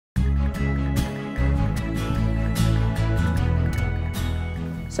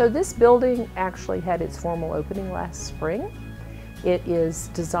So this building actually had its formal opening last spring. It is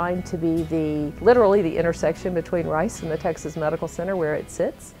designed to be literally the intersection between Rice and the Texas Medical Center where it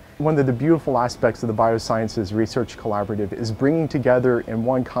sits. One of the beautiful aspects of the BioSciences Research Collaborative is bringing together in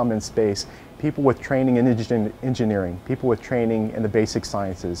one common space people with training in engineering, people with training in the basic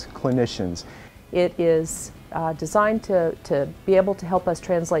sciences, clinicians. It is designed to be able to help us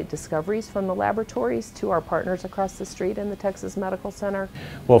translate discoveries from the laboratories to our partners across the street in the Texas Medical Center.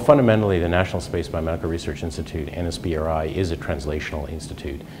 Well, fundamentally, the National Space Biomedical Research Institute, NSBRI, is a translational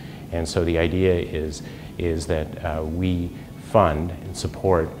institute. And so the idea is that we fund and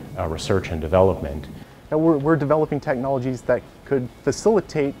support research and development. Now we're developing technologies that could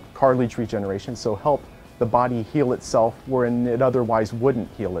facilitate cartilage regeneration, so help the body heal itself wherein it otherwise wouldn't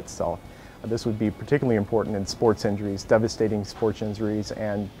heal itself. This would be particularly important in sports injuries, devastating sports injuries,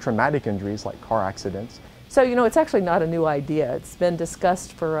 and traumatic injuries like car accidents. So, you know, it's actually not a new idea. It's been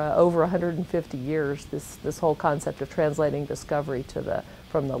discussed for over 150 years, this whole concept of translating discovery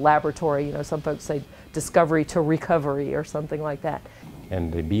from the laboratory. You know, some folks say discovery to recovery or something like that.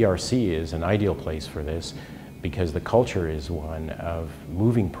 And the BRC is an ideal place for this because the culture is one of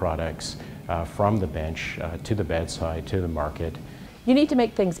moving products from the bench to the bedside, to the market. You need to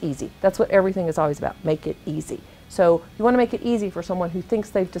make things easy. That's what everything is always about, make it easy. So you want to make it easy for someone who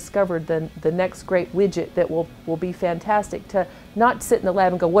thinks they've discovered the next great widget that will be fantastic to not sit in the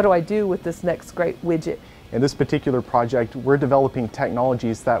lab and go, what do I do with this next great widget? In this particular project, we're developing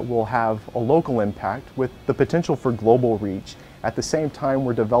technologies that will have a local impact with the potential for global reach. At the same time,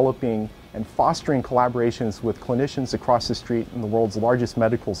 we're developing and fostering collaborations with clinicians across the street in the world's largest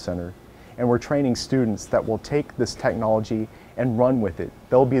medical center. And we're training students that will take this technology and run with it.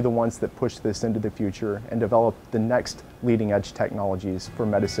 They'll be the ones that push this into the future and develop the next leading edge technologies for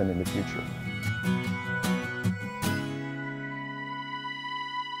medicine in the future.